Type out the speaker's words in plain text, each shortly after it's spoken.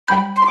こ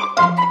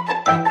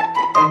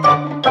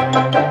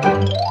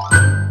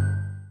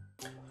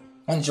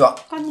んにちは。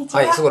こんにち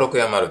は。はい、すごろく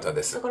や丸太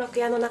です。すごろく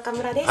屋の中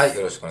村です。はい、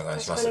よろしくお願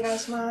いします。お願い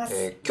しま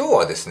す。今日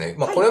はですね、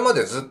これま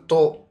でずっ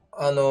と、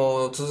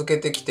続け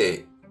てき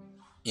て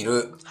い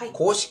る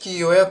公式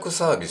予約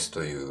サービス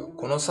という、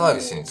このサー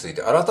ビスについ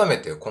て改め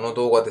てこの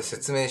動画で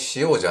説明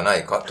しようじゃな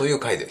いかという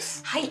回で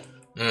す。はい。よ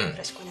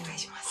ろしくお願い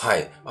します。は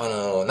い。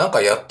なん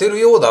かやってる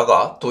ようだ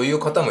が、という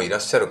方もいらっ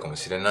しゃるかも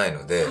しれない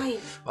ので、申し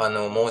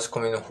込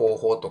みの方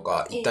法と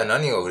か、一体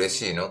何が嬉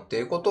しいのって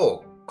いうこと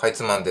をかい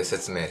つまんで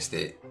説明し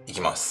てい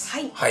きます。は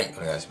い。はい、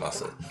お願いしま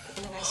す。お願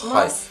いし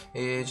ます。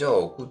はい。じゃあ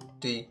送っ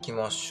ていき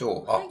まし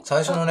ょう。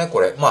最初のね、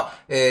これ。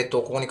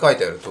ここに書い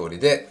てある通り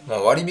で、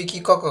割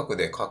引価格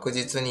で確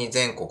実に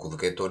全国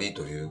受け取り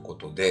というこ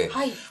とで、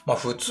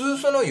普通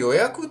その予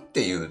約っ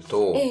ていう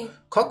と、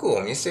各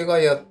お店が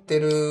やって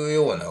る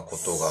ようなこ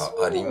と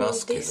がありま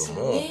すけど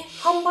も、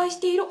販売し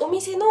ているお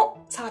店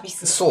のサービ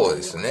ス。そう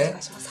ですね。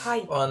は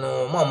い。も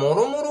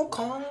ろもろ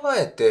考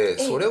えて、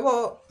それ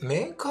は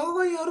メーカー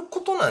がやるこ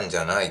となんじ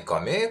ゃない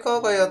か、メーカ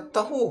ーがやっ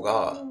た方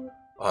が、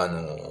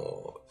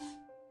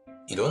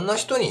いろんな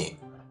人に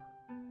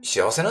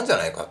幸せなんじゃ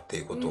ないかって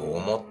いうことを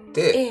思っ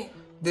て、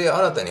で、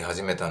新たに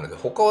始めたので、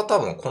他は多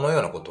分このよ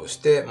うなことをし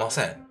てま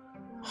せん。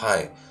は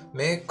い。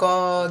メー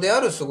カーで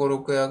あるすごろ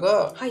く屋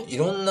が、い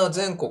ろんな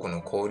全国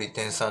の小売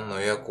店さんの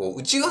予約を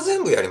うちが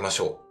全部やりまし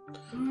ょ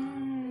う。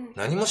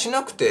何もし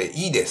なくて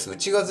いいです。う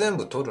ちが全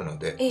部取るの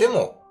で。で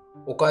も、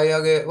お買い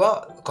上げ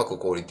は各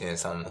小売店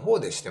さんの方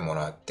でしても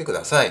らってく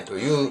ださいと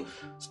いう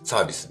サ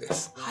ービスで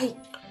す。はい。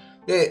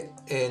で、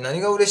何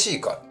が嬉し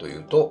いかとい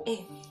うと、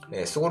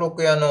すごろ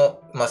く屋の、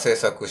制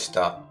作し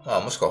た、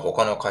もしくは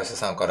他の会社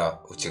さんから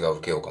うちが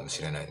受けようかも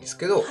しれないんです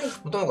けど、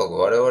ともかく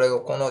我々が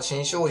この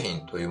新商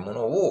品というも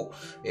のを、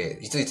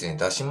いついつに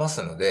出しま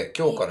すので、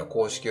今日から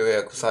公式予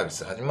約サービ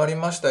ス始まり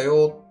ました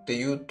よって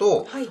いう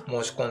と、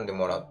申し込んで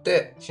もらっ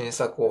て、新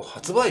作を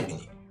発売日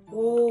に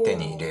手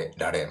に入れ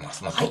られま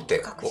す。取っ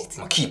て、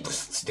キープ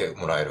して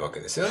もらえるわけ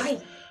ですよ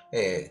ね。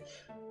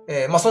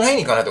その辺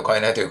に行かないと買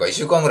えないというか、1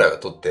週間ぐらいは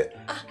取って、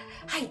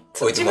はい。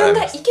自分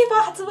が行け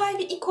ば発売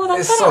日以降だった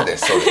ら。そうで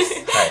す、そうで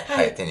す。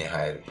はい、手に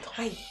入ると。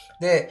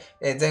で、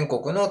全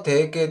国の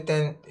提携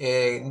店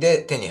で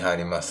手に入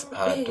ります。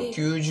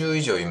90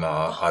以上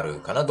今ある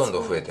かな、どん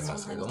どん増えてま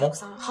すけども。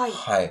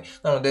はい。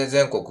なので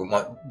全国、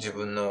自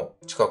分の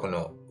近く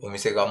のお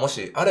店がも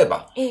しあれ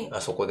ば、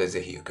そこで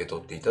ぜひ受け取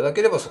っていただ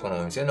ければ、そこの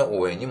お店の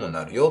応援にも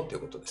なるよってい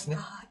うことですね。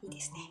いいで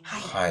すね。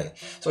はい。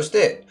そし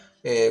て、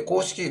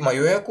公式、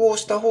予約を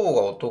した方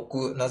がお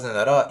得、なぜ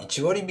なら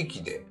1割引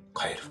きで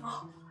買える。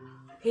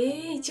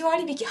1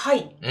割引き、は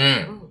い。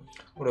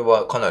これ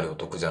はかなりお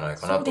得じゃない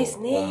かなと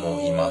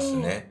思います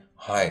ね。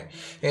はい。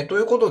とい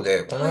うこと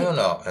で、このよう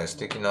な素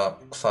敵な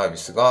サービ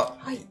スが、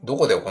ど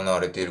こで行わ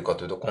れているか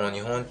というと、この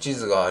日本地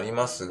図があり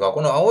ますが、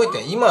この青い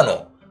点、今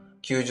の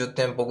90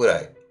店舗ぐ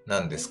らいな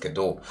んですけ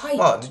ど、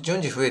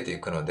順次増えて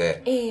いくの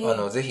で、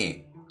ぜ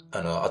ひ、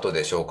後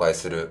で紹介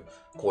する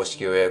公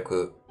式予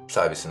約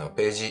サービスの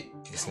ページ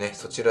ですね、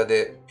そちら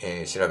で、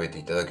調べて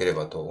いただけれ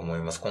ばと思い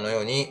ます。この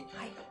ように、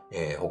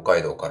北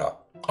海道か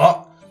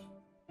ら、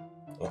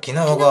沖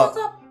縄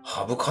が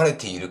省かれ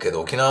ているけ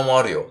ど沖縄も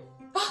あるよ。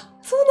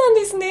そうなん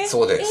ですね。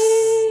そうです。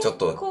ちょっ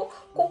とこ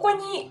こ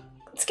に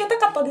つけた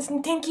かったです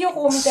ね。天気予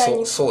報みたい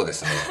に。そうで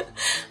すね。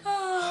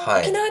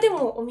沖縄で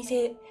もお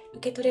店受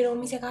け取れるお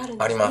店があるんです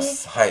ね。ありま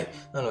す。はい。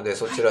なので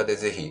そちらで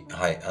ぜひ、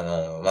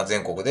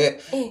全国で、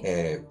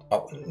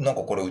なん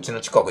かこれうち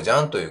の近くじ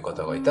ゃんという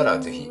方がいたら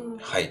ぜひ、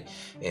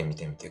見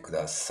てみてく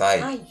ださ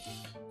い。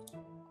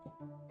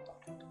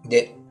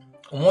で、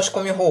お申し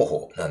込み方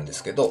法なんで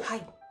すけど、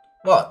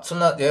そん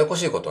なややこ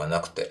しいことは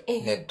なくて、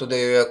ネット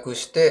で予約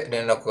して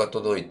連絡が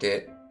届い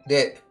て、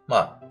で、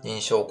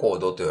認証コー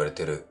ドと言われ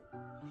ている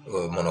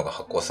ものが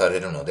発行され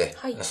るので、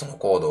その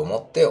コードを持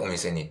ってお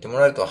店に行っても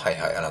らえると、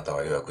あなた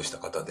は予約した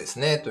方です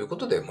ね、というこ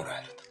とでもら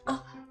えると。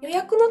予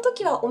約の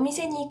時はお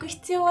店に行く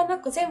必要はな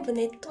く全部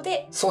ネットでできる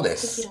んですね。そう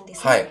で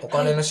す。はい。お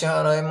金の支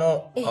払い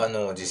も、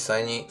実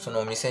際にその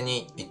お店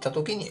に行った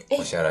時に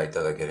お支払いい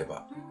ただけれ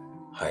ば、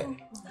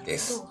で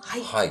す。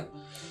はい。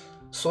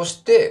そし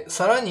て、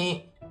さら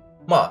に、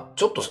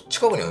ちょっと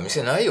近くにお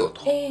店ないよ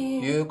と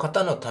いう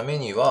方のため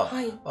には、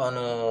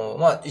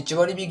1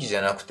割引きじ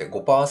ゃなくて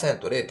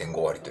 5%、0.5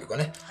 割というか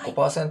ね、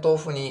5% オ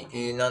フ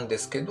になんで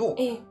すけど、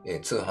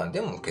通販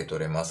でも受け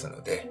取れます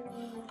ので、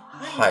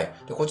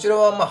でこちら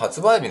は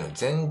発売日の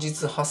前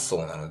日発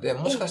送なので、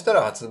もしかした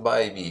ら発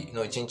売日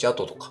の1日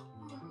後とか、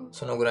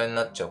そのぐらいに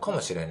なっちゃうか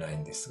もしれない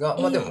んですが、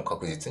でも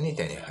確実に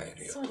手に入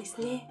るよと。そうです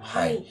ね。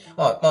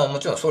も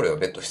ちろん送料は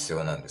別途必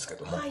要なんですけ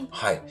ども。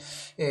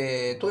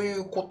とい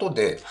うこと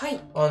で、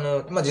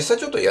実際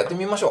ちょっとやって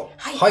みましょ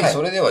う。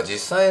それでは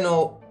実際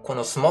のこ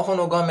のスマホ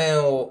の画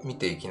面を見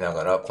ていきな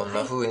がら、こん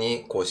な風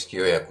に公式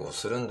予約を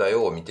するんだ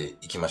よを見て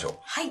いきましょう。お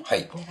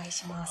願い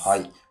します。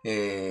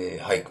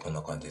こん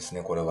な感じです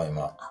ね。これは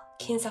今。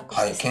検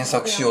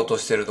索しようと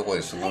しているところ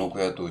ですごろく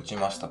やと打ち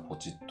ました。ポ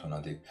チッとな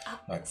んで。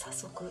早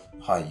速。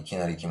いき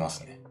なり来ま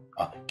すね。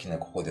いきな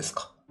りここです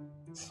か。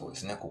そうで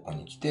すね、ここ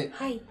に来て、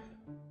はい。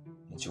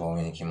一番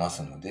上に来ま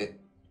すので、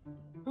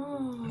こ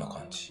んな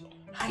感じ。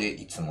で、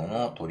いつも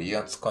の取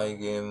扱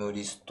ゲーム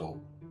リスト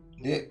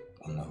で、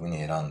こんな風に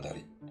選んだ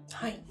り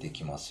で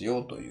きます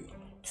よという。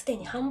すで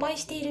に販売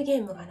しているゲ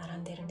ームが並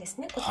んでるんです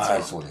ね、こっちは。は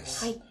い、そうで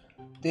す。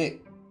で、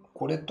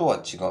これとは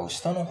違う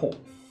下の方。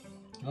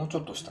もうちょ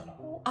っと下の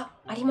方。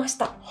ありまし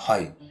た。は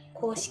い。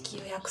公式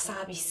予約サ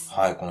ービス。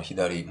はい、この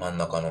左真ん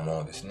中のも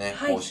のですね。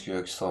公式予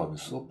約サービ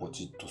スをポ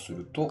チッとす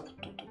ると、ポ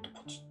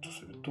チッと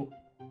すると、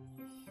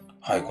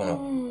はい、この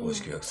公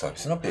式予約サービ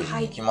スのページ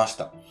に行きまし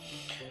た。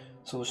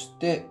そし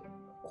て、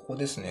ここ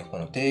ですね、こ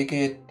の提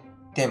携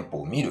店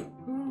舗を見る。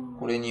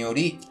これによ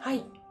り、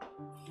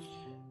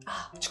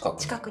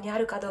近くにあ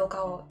るかどう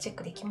かをチェッ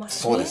クできま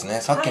すね。そうです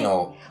ね。さっき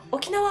の、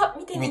沖縄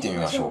見てみ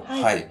ましょう。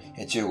は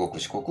い。中国、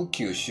四国、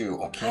九州、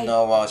沖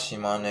縄、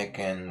島根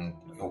県、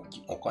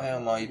岡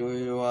山、いろ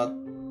いろあっ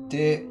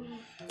て、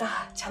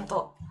ちゃん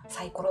と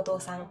サイコロ堂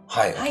さん。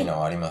はい、沖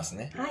縄あります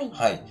ね。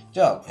はい。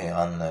じゃ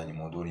あ、案内に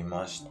戻り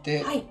まし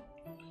て、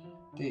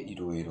で、い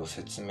ろいろ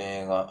説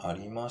明があ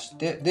りまし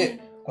て、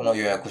で、この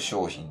予約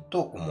商品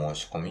とお申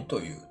し込みと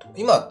いうと。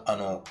今、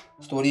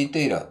ストーリー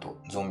テイラーと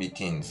ゾンビ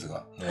ティーンズ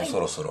がもうそ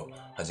ろそろ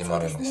始ま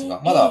るんです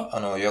が、まだ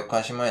予約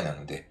開始前な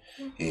ので、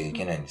い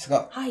けないんです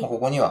が、こ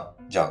こには、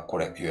じゃあこ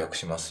れ予約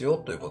しますよ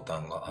というボタ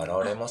ンが現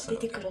れますの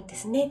で。出てくるんで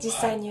すね。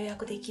実際に予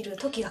約できる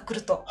時が来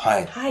ると。は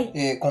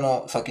い。こ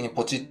の先に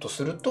ポチッと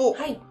すると、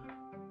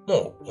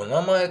もうお名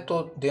前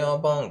と電話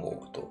番号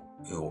を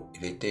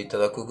入れていた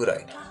だくぐら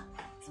いの。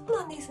そう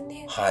なんです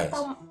ね。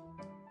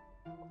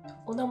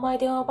お名前、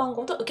電話番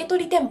号と受け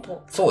取り店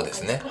舗。そうで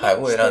すね。はい。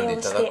を選んでい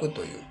ただく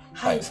という。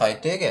はい。最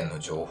低限の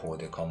情報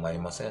で構い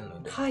ません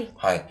ので。はい。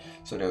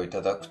それをい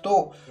ただく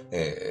と、申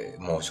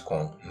し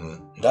込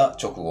んだ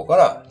直後か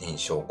ら認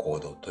証コー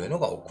ドというの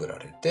が送ら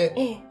れ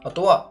て、あ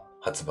とは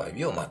発売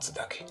日を待つ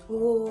だけ。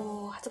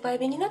発売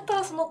日になった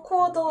らその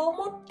コードを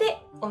持って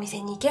お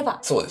店に行けば。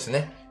そうです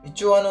ね。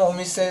一応お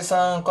店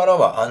さんから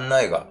は案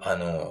内が、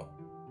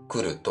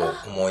来ると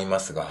思い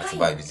ますが、発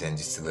売日前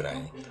日ぐらい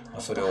に。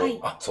それを、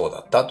そうだ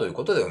ったという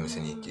ことでお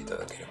店に行っていた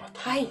だければと。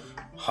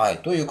はい。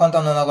という簡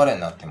単な流れに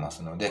なってま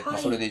すので、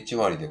それで1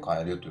割で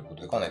買えるというこ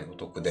とでかなりお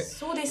得で。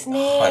そうです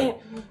ね。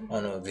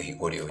ぜひ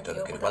ご利用いた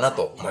だければな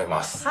と思い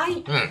ます。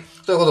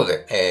ということ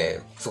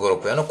で、すごろ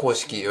くやの公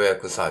式予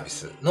約サービ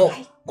スの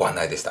ご案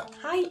内でした。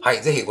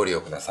ぜひご利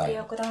用ください。ご利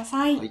用くだ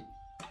さい。